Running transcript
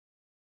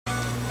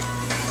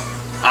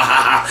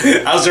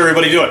How's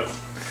everybody doing?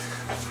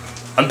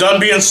 I'm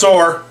done being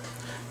sore.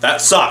 That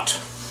sucked.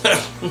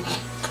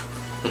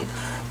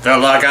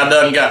 Felt like I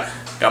done got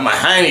my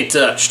hiney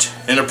touched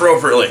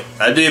inappropriately.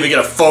 I didn't even get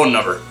a phone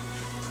number.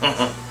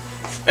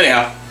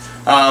 Anyhow,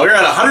 we're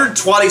at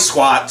 120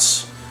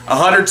 squats,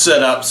 100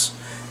 sit-ups.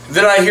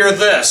 Then I hear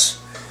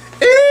this.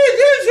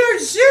 These are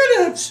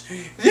sit-ups.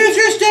 These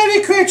are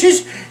stomach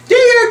crunches. They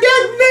are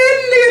not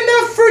manly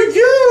enough for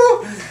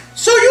you.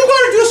 So you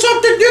gotta do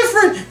something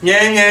different.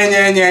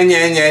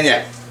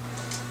 Yeah.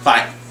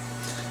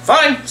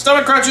 Fine,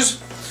 stomach crunches.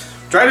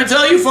 Trying to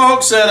tell you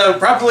folks that a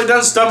properly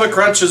done stomach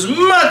crunch is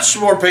much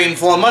more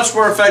painful and much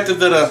more effective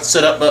than a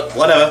sit-up, but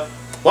whatever.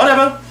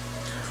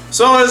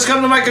 So it's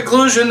come to my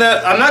conclusion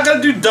that I'm not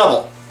going to do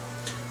double.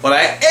 What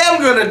I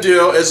am going to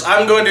do is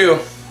I'm going to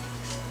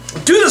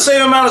do the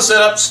same amount of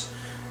sit-ups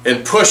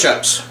and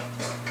push-ups.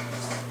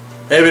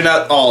 Maybe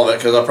not all of it,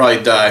 because I'll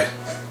probably die.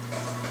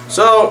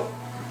 So,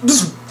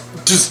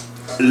 just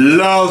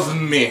love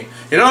me.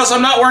 You notice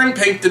I'm not wearing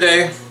pink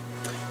today.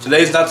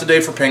 Today's not the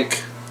day for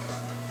pink.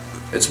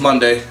 It's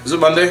Monday. Is it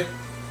Monday?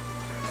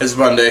 It's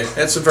Monday.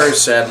 It's a very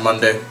sad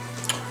Monday.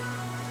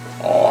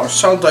 Oh, it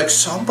sounds like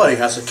somebody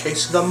has a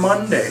case of the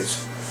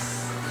Mondays.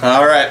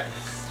 Alright.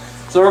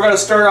 So we're going to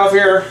start off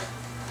here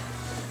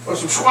with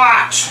some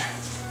squats.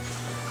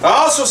 I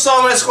also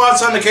saw my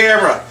squats on the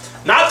camera.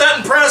 Not that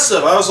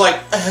impressive. I was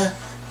like,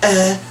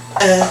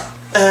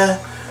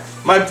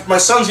 My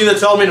son's either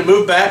telling me to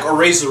move back or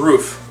raise the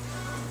roof.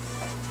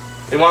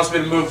 He wants me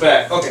to move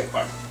back. Okay,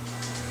 fine.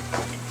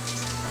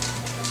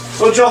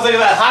 So what y'all think of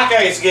that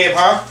Hawkeyes game,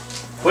 huh?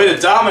 Way to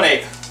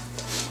dominate.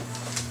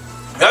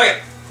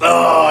 Okay.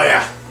 Oh,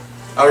 yeah.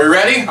 Are we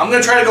ready? I'm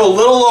going to try to go a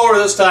little lower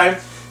this time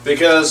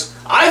because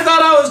I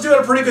thought I was doing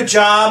a pretty good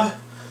job.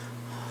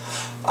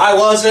 I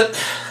wasn't.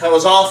 That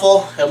was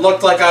awful. It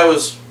looked like I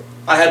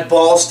had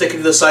balls sticking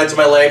to the sides of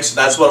my legs.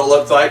 That's what it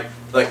looked like.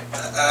 Like,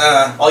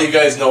 all you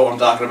guys know what I'm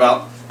talking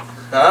about.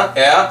 Huh?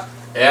 Yeah?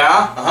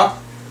 Yeah? Uh-huh.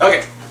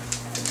 Okay.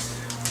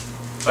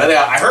 But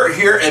yeah, I hurt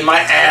here and my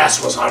ass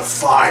was on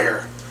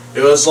fire. It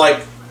was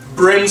like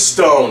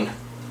brimstone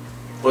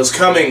was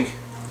coming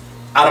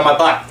out of my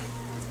butt.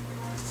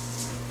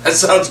 That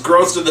sounds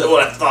grosser than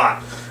what I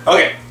thought.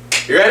 Okay,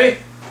 you ready?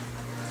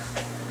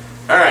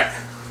 Alright,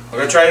 we're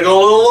going to try to go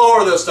a little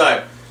lower this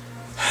time.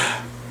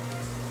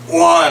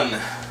 1,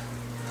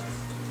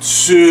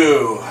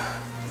 2,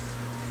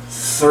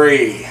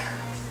 3,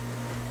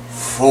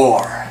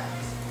 4,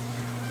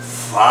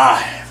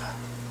 5,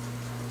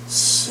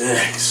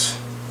 6,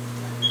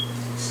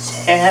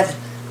 7,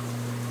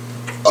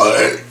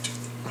 8,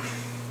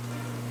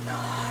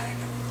 9,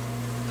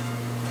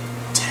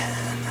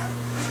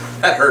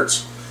 10. That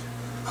hurts.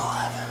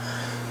 11,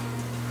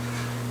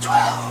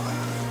 12,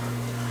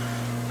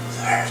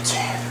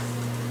 13,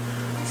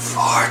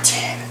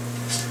 14,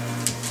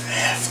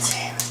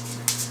 15,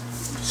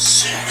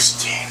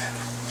 16,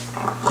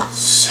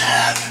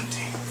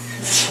 17,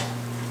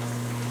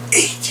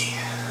 18,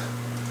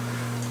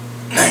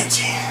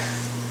 19,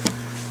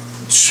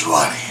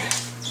 20.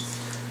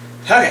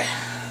 Okay.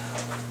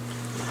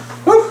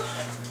 Woo.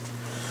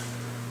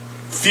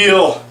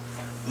 Feel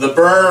the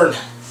burn.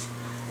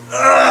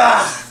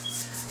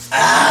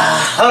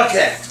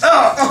 Okay.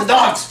 Oh,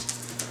 dogs.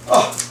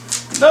 Oh,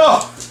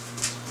 no.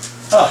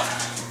 Oh.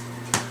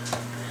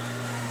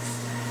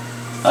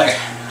 Okay.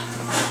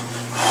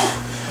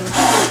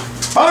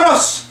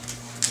 Vámonos.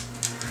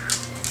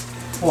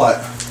 What?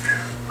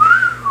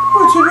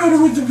 What's the matter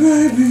with the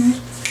baby?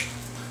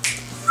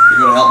 You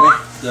gonna help me?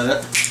 Is that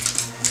it?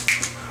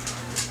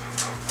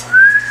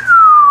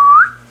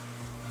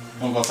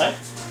 Wanna go outside?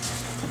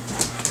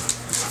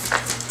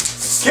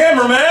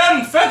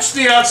 Cameraman, fetch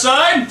the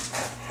outside.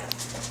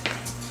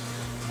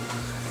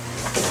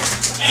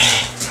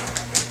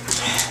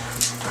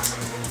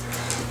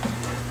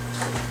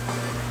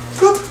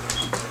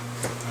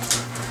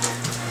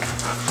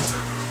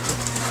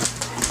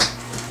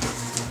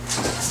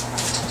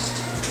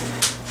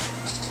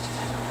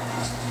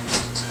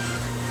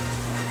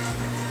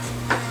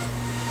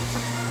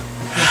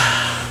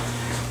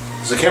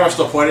 Is the camera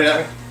still pointed at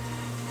me?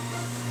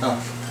 Oh.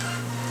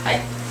 Hi.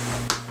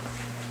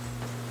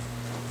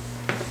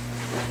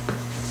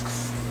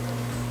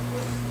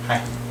 Hi.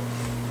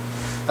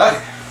 Okay.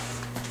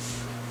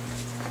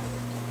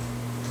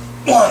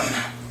 1,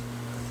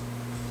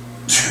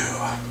 2,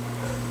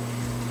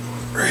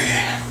 3,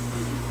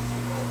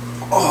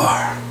 4,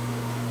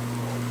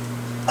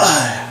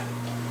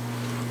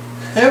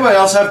 5. Anybody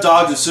else have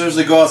dogs? As soon as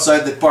they go outside,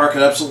 they bark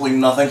at absolutely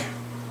nothing.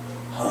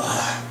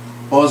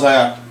 What was I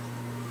on?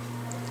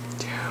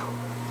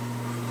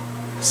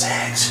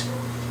 6,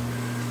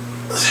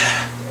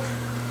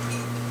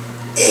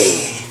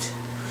 8,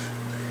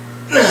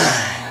 9,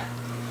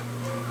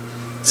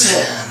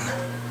 10,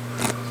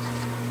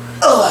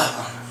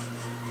 11,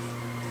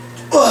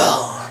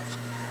 12,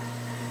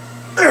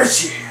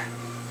 13,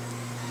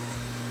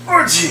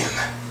 14,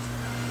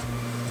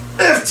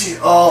 15.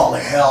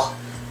 Holy hell.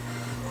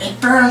 It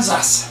burns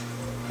us.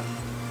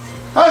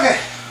 Okay.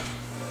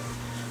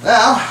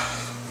 Now,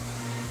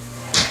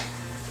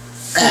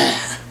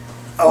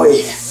 Oh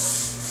yeah.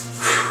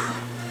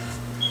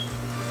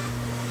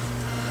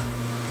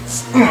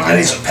 I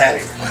need some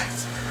padding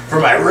for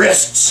my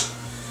wrists.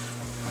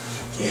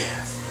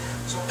 Yeah,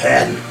 some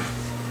padding.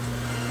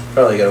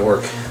 Probably gotta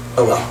work.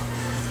 Oh well.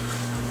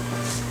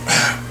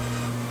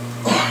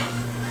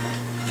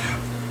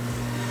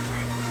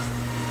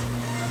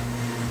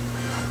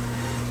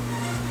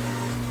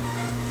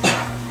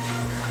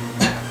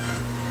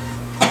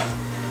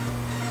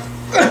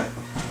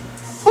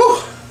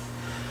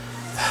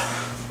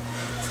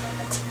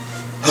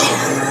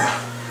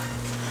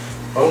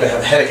 I'm gonna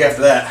have a headache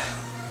after that.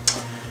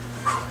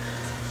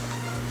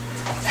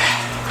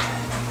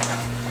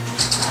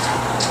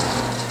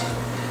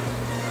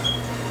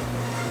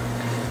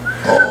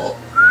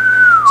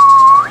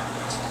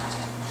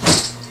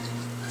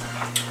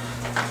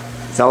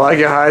 Is that like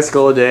your high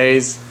school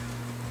days?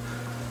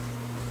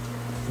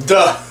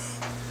 Duh.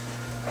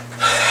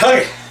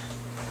 Okay.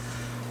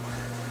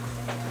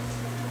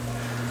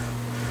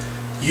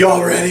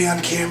 Y'all ready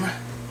on camera?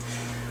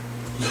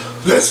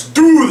 Let's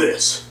do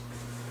this.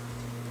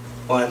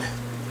 1,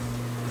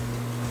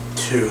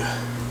 2.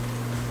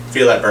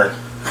 Feel that burn.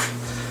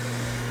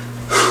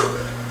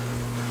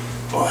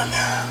 1,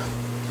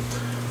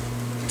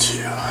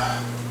 2,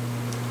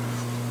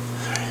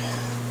 3.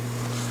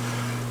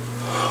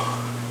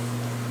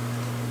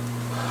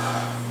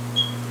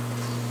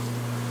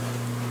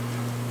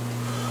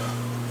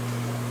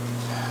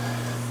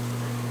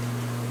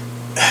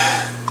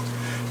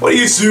 What are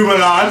you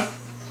zooming on?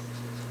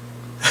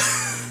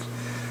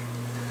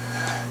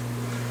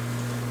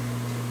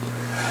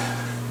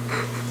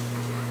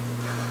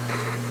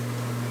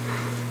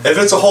 If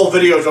it's a whole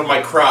video of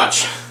my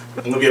crotch,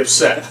 I'm gonna be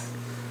upset.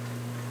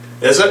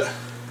 Is it?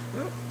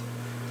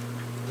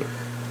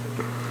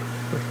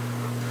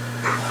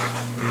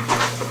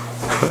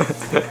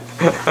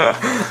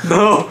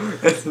 No,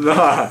 it's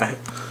not.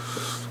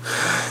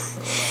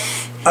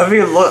 I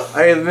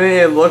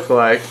made it look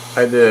like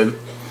I did.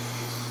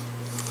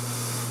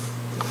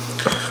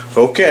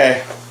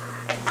 Okay.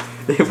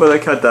 You better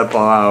cut that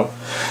part out.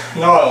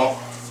 No, I won't.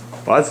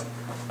 What?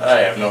 I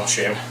have no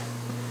shame.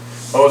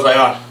 What was I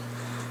on?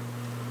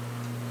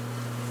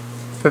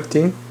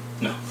 15?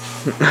 No.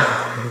 8,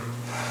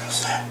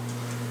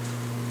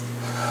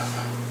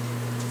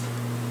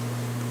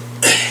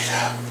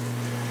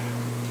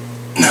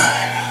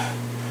 9,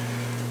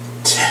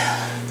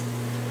 10,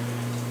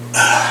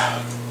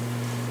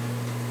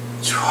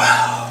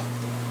 12.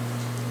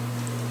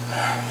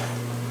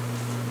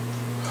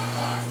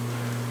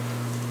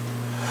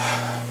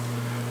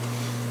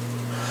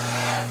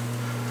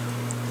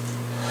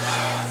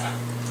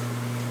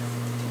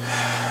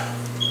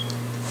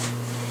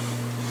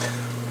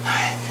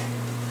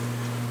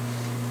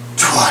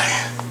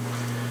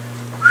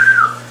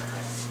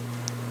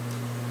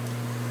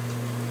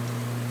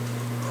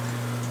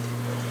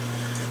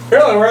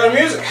 Apparently we're out of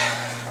music.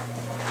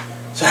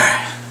 Sorry.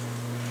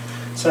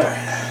 Sorry.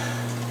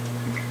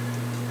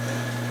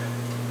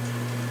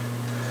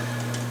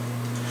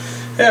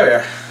 There we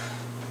are.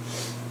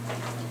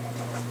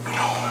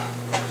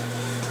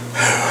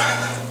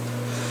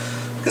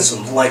 Get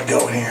some light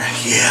going here.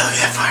 Yeah, look at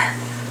that fire.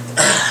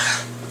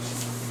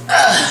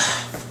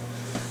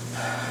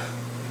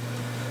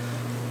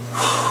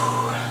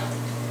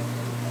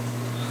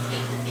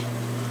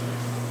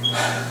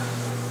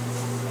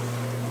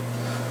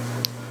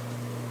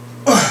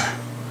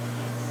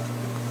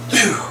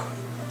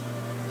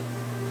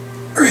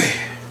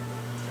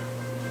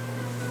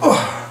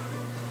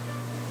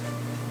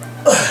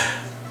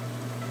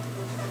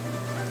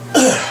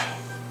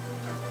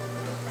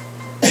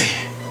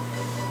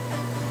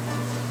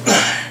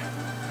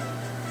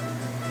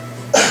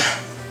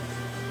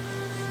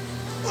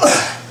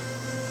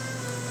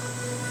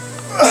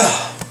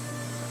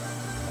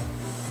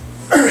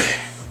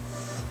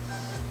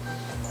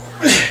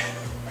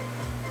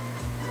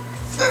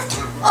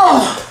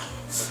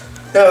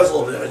 That was a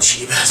little bit of a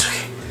cheap ass.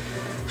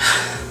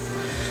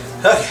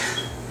 Okay.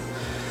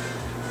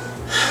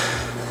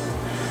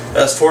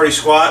 That's 40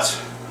 squats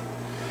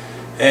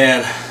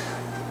and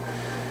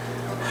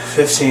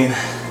 15,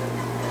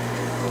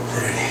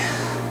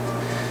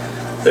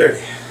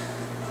 30.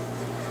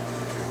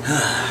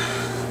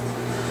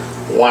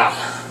 Wow.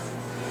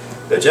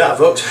 Good job,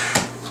 folks.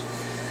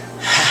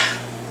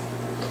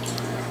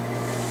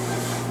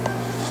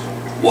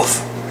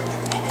 Woof.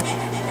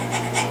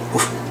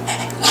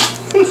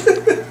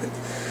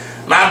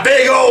 My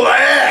big old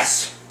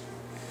ass!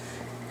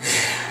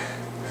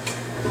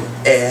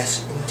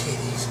 Ass and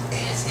titties,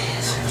 ass.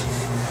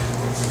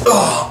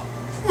 Oh,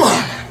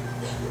 1,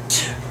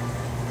 2.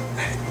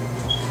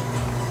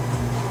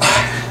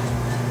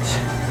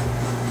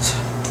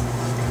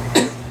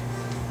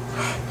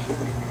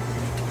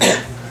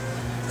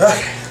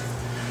 Okay.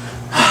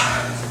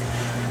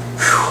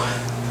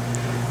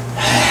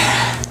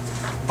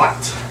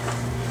 But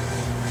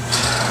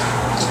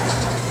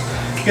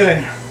get in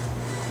here.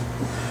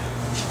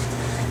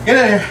 Get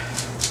in here.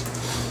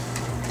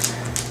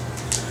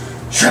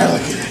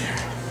 Charlotte, get in here.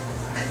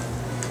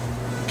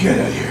 Get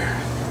in here.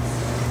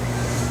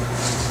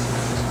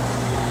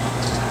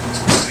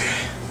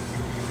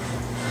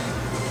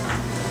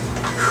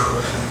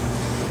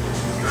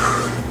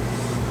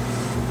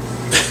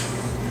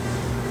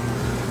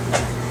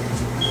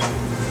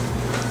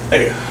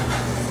 Thank you.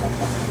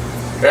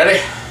 Ready?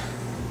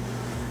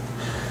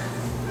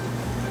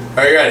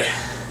 Are you ready?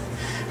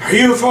 Are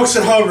you folks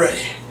at home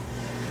ready?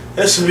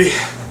 This will be...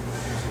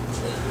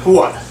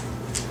 What?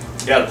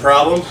 You got a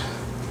problem?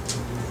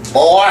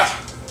 Boy!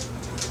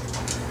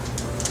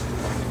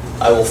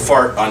 I will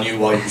fart on you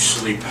while you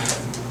sleep.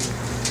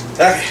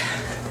 Okay.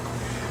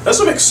 This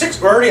will make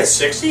 6. We're already at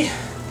 60?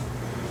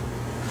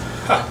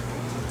 Huh.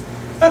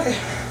 Okay.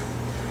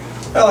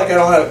 Well, like I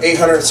don't have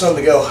 800 some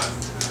to go.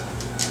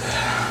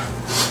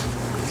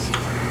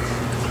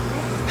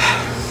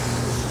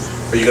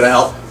 Are you gonna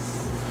help?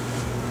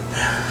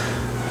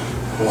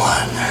 1,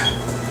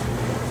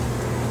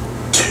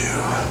 2,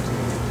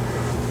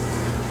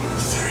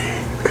 3,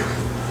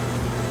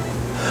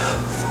 4,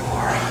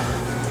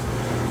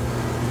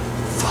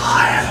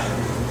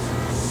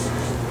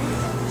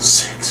 5,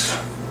 6,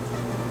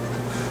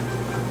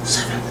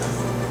 7,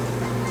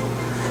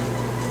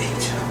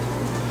 8,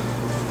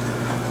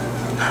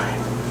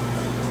 9,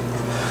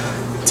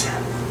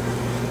 10,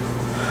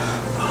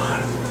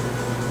 11,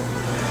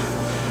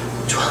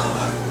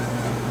 12,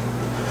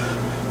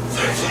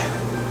 13,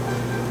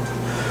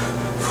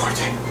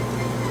 14,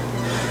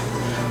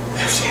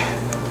 15,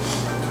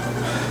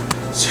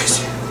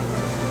 16,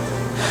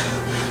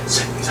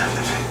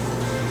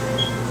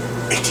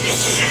 17,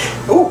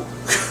 18. Ooh!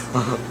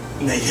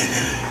 19,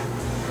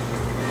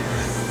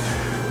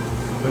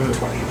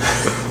 20.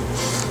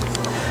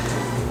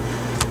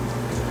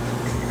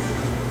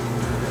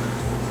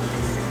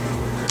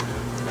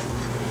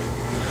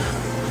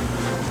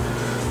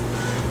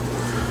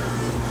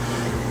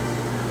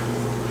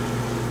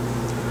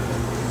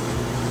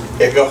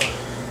 Yeah, go.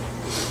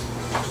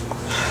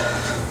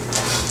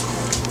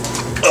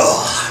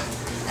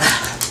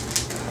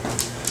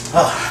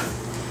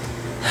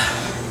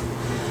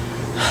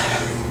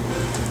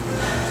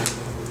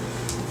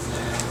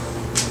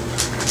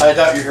 I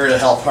doubt you're here to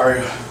help, are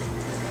you?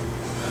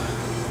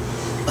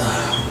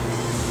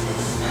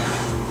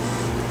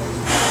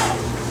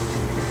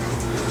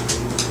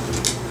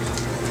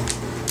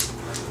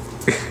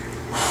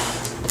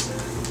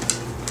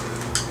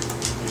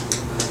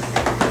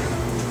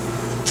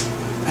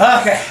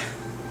 Okay.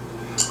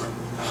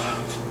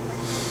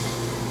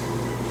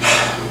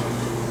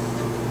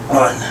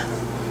 1,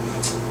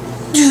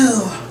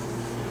 2,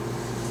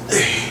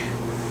 3,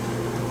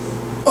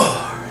 4,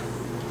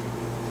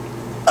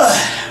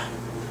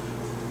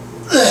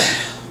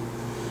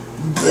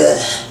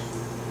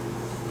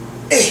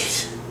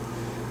 8,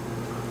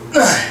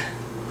 9,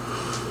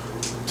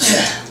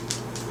 10,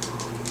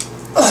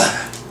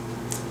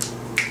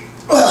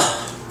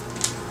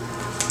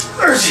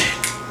 13,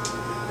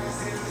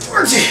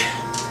 14,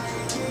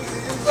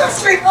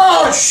 15.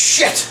 Oh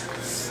shit!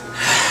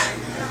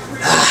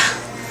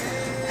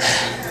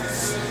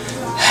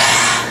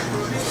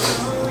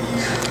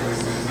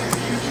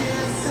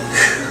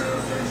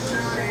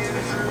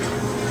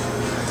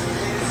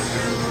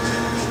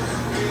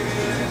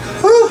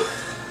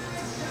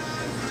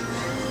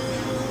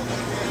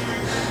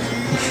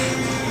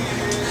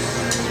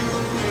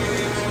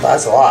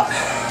 That's a lot.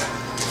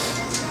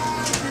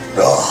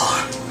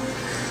 Oh.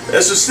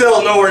 This is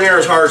still nowhere near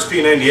as hard as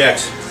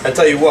P90X. I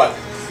tell you what.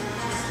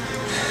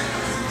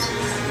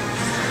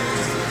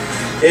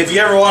 If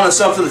you ever wanted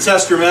something to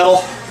test your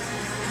metal,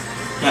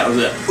 that was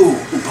it. Ooh,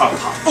 ooh, pop,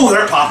 pop. Ooh,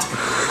 there it popped.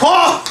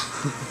 Oh!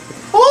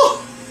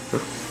 Oh!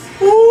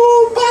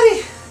 Ooh,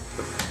 buddy.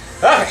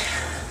 Okay.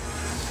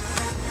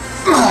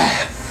 1,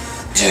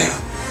 2,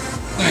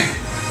 3.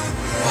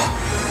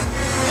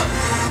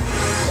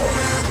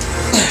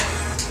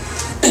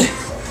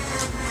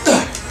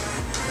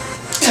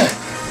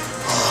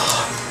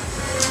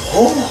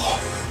 Oh.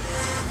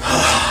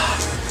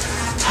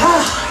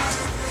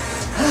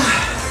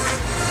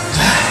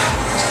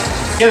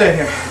 Get in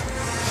here.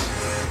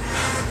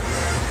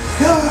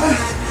 Come on.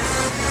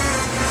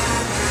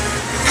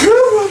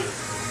 Come on.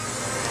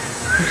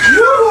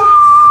 Come on.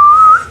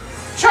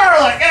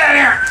 Charlotte, get in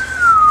here.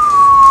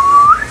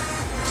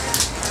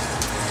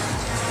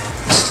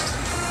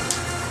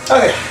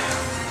 Okay.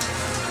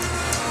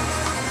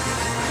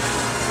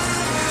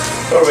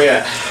 What are we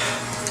at?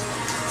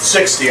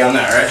 60 on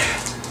that, right?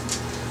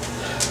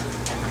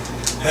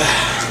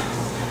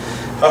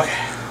 Okay.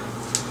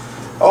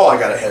 Oh, I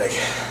got a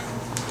headache.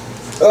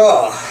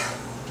 Oh,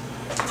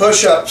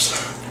 push-ups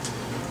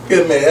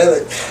give me a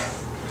headache.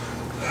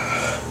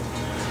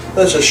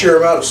 That's a sheer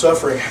amount of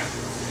suffering.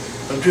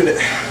 I'm doing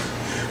it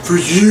for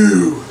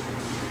you.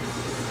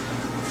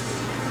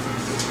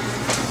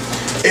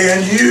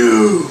 And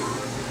you.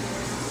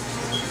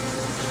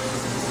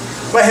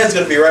 My head's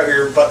gonna be right where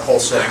your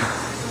butthole's sitting.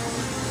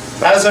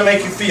 How does that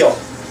make you feel?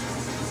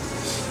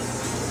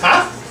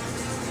 Huh?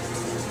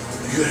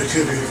 You gotta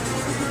come here.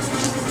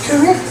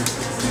 Come here.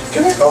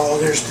 Come here. Oh,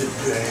 there's the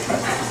bag.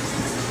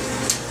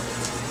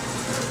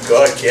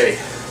 Good kitty.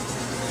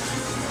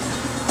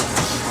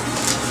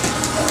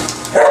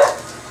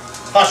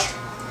 Hush.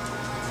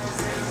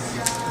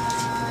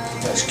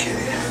 Nice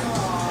kitty.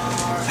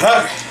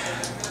 Okay.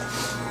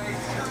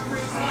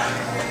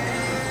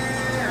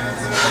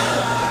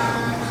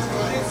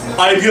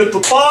 I'm here to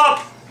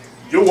pop.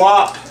 You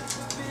wop.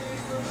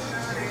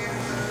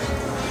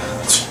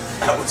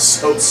 That was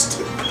so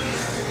stupid.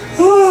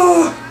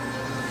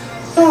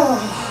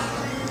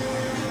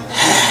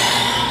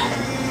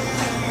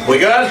 We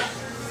good?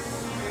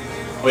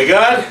 We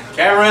good?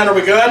 Cameraman, are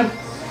we good?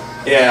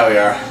 Yeah, we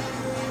are.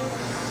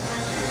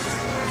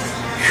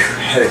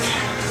 Headache.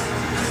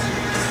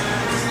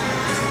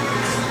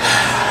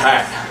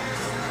 Alright.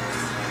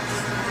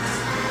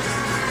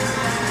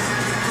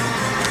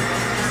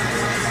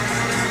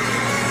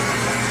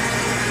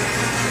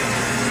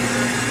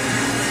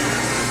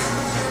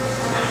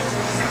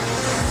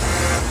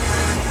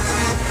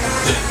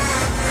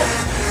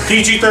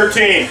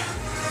 PG-13.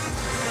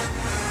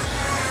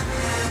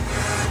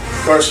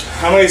 Of course,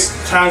 how many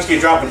times can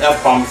you drop an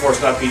F-bomb before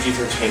it's not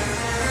PG-13?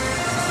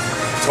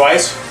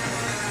 Twice?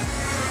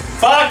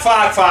 Fuck,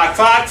 fuck, fuck,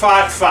 fuck,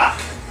 fuck, fuck.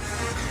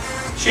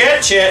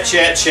 Shit, shit,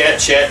 shit,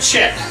 shit, shit,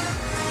 shit.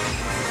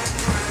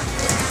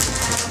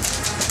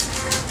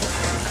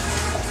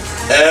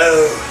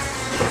 Oh,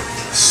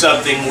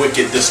 something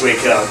wicked this way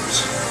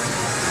comes.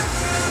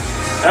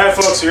 Alright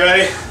folks, you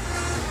ready?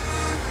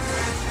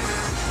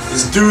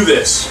 Let's do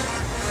this.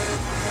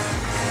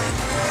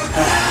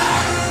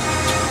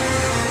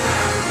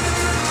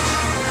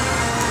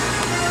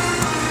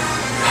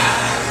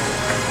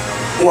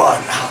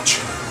 One, ouch.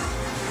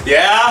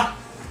 Yeah?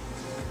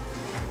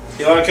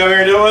 You want to come here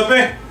and do it with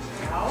me?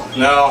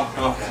 No.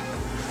 No? Okay.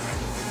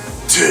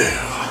 2,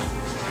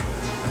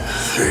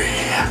 3,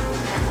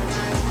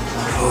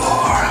 4,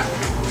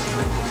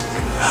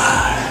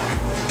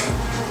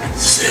 5,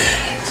 6,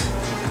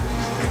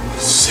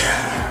 7,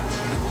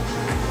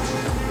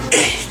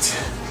 8,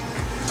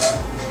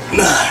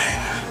 9,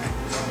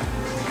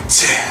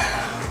 10.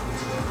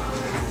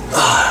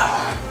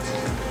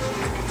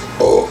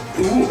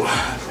 Ooh.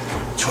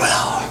 12,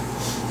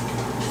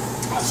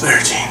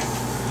 13,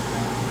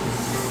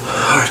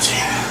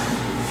 14,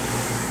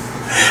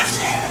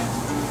 15,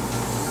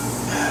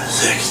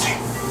 16,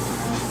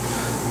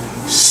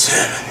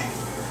 17,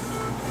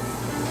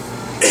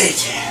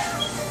 18,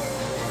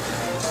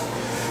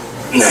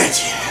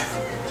 19,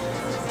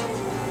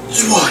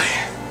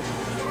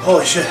 20.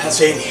 Holy shit,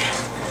 that's 80.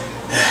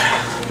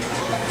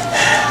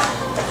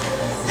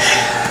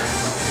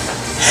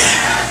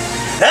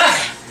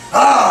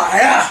 Oh,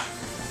 yeah.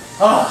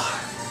 Oh.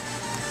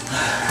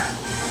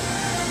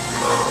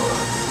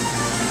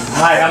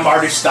 Hi, I'm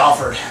Marty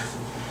Stalford,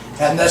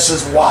 and this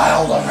is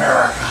Wild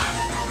America.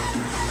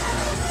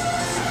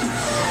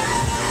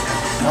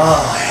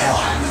 Oh,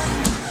 hell.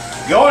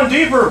 Going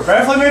deeper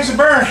definitely makes it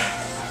burn.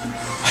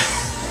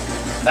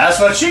 That's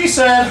what she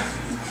said.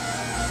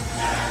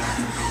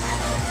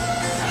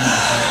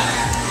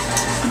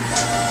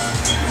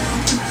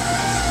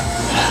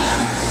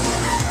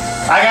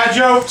 I got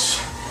jokes.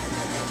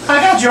 I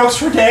got jokes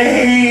for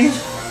days.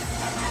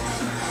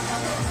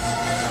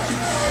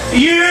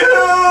 You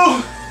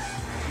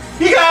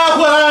got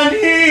what I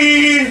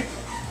need.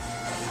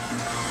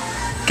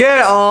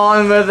 Get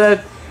on with it.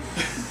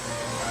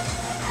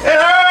 It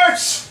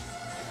hurts.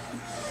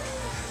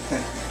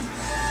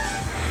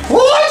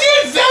 What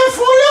did that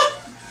for you?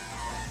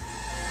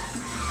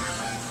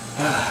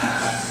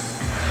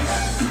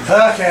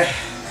 Okay.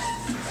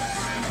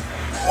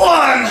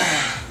 1,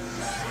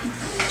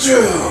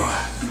 2,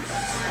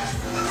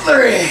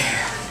 3,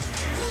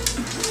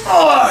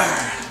 4,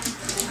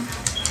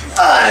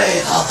 5,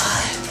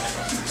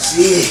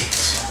 6,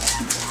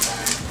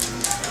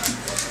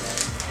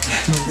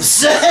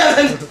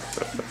 7,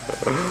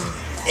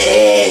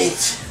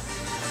 8,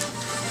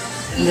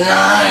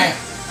 9,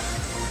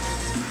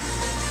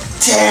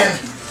 10,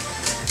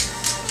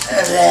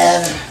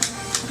 11,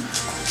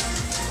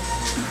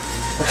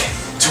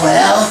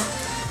 12,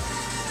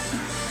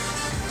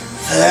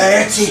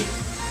 13,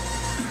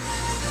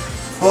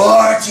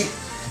 14,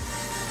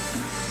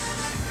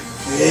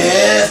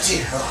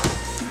 15. Oh.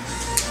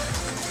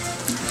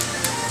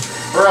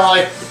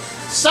 Really?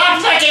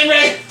 Stop licking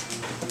me!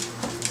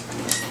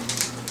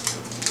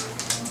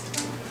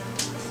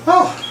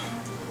 Oh.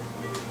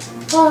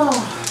 Oh.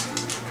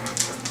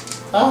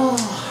 Oh.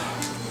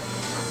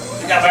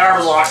 I got my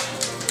arms locked.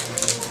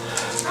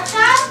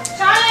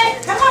 Charlie,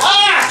 come on.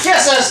 Ah!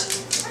 Kisses!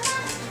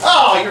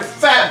 Oh, your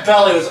fat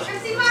belly was... Come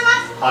see Mama.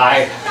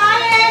 Hi.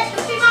 Charlie,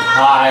 come see Mama.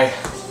 Hi.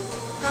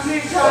 Come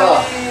here,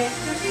 Charlie.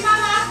 Come see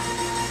Mama.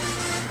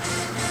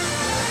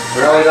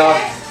 Really, Doc?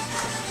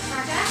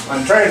 Okay.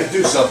 I'm trying to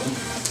do something.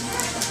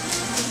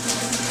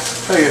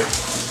 Tell you.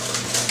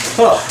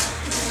 Oh.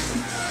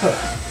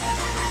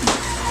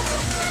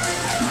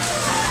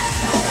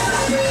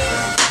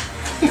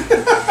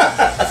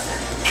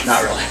 Not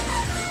really.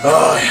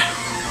 Oh yeah.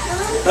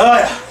 Oh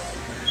yeah.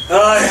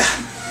 Oh yeah.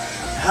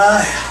 Oh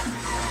yeah.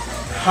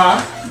 Huh?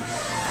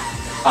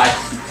 Hi.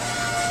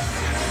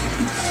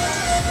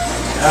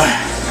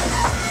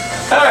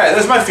 Alright,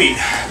 there's my feet.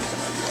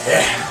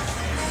 Yeah.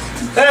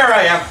 There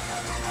I am.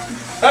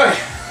 Okay.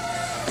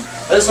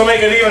 This will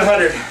make it even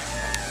 100.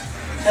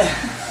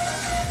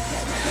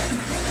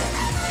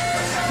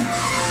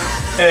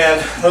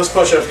 And those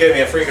push-ups gave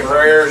me a freaking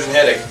raging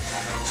headache.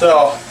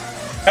 So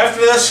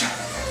after this,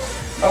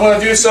 I'm going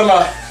to do some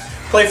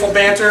playful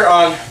banter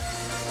on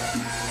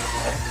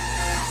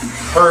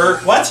her.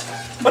 What?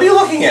 What are you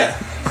looking at?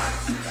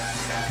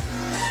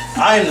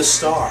 I am the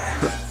star.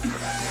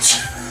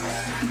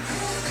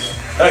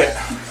 Okay.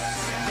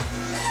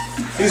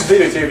 He's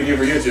videotaping you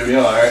for YouTube, you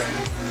know that, right?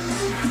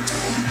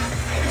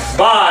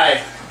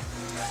 Bye.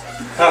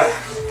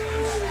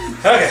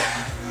 Okay.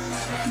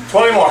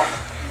 20 more.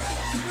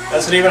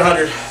 That's an even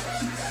 100.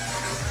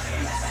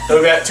 So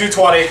we've got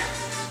 220.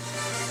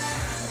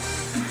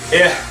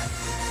 Yeah.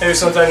 Maybe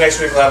sometime next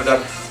week we'll have it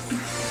done.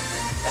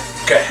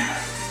 Okay.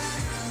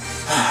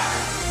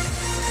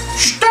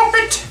 Stop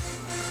it!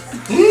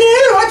 No,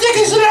 I take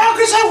it as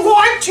long as I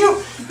want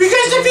to,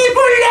 because the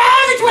people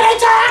love it when I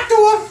talk to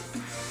them.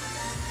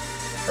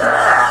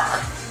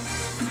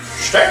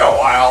 Stay a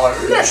while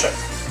and listen.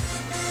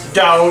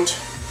 Don't.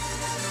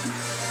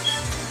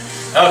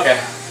 Okay.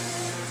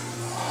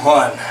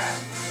 1,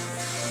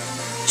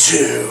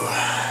 2,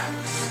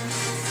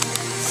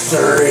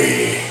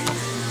 3,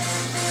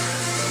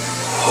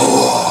 4,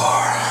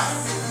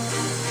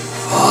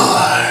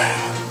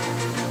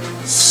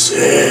 5,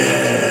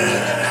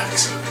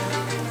 6,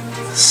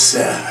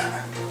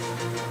 7,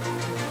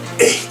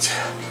 8.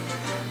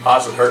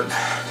 Odds would hurt.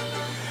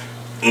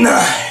 9,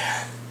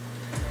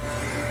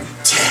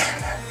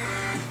 10,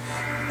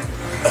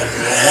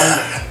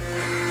 11,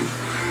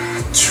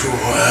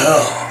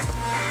 12,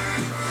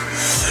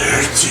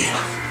 13,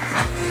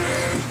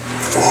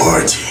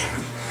 14,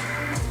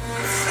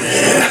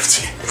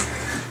 15.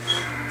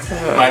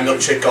 My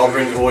milkshake all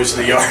brings the boys to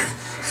the yard.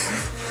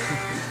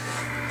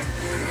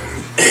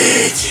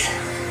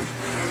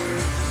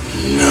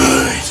 18, 19,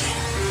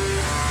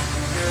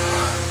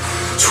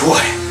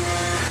 20.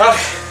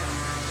 Okay.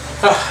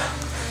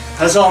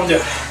 That's all I'm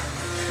doing.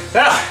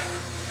 Now,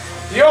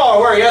 you all are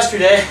aware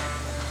yesterday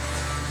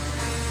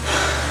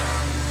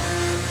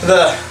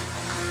the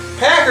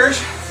Packers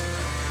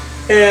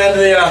and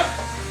the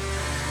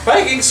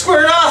Vikings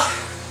squared off.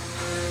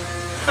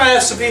 I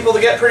asked some people to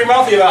get pretty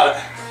mouthy about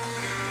it,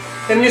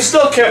 and you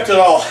still kept it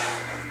all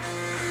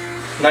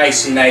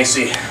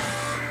nicey.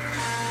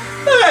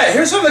 Alright,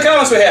 here's some of the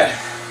comments we had.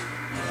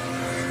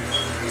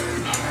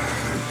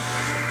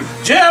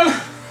 Jim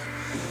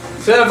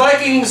said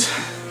Vikings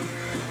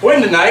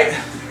win tonight,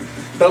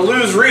 but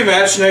lose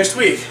rematch next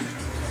week.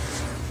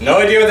 No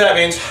idea what that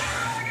means.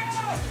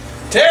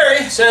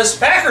 Terry says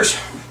Packers.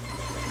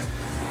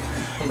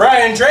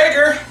 Brian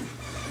Drager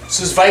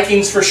says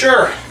Vikings for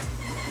sure.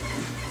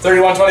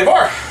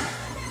 31-24.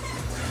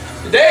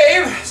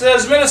 Dave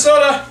says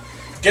Minnesota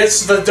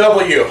gets the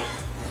W.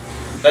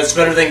 That's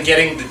better than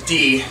getting the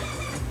D.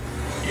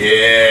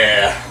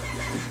 Yeah.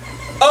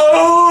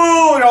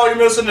 Oh, and all you're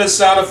missing is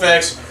sound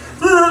effects.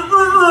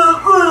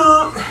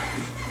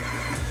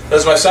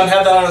 Does my son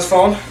have that on his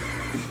phone?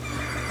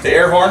 The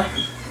air horn?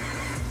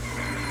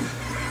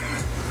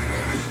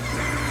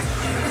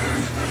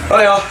 Oh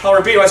yeah, I'll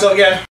repeat myself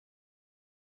again.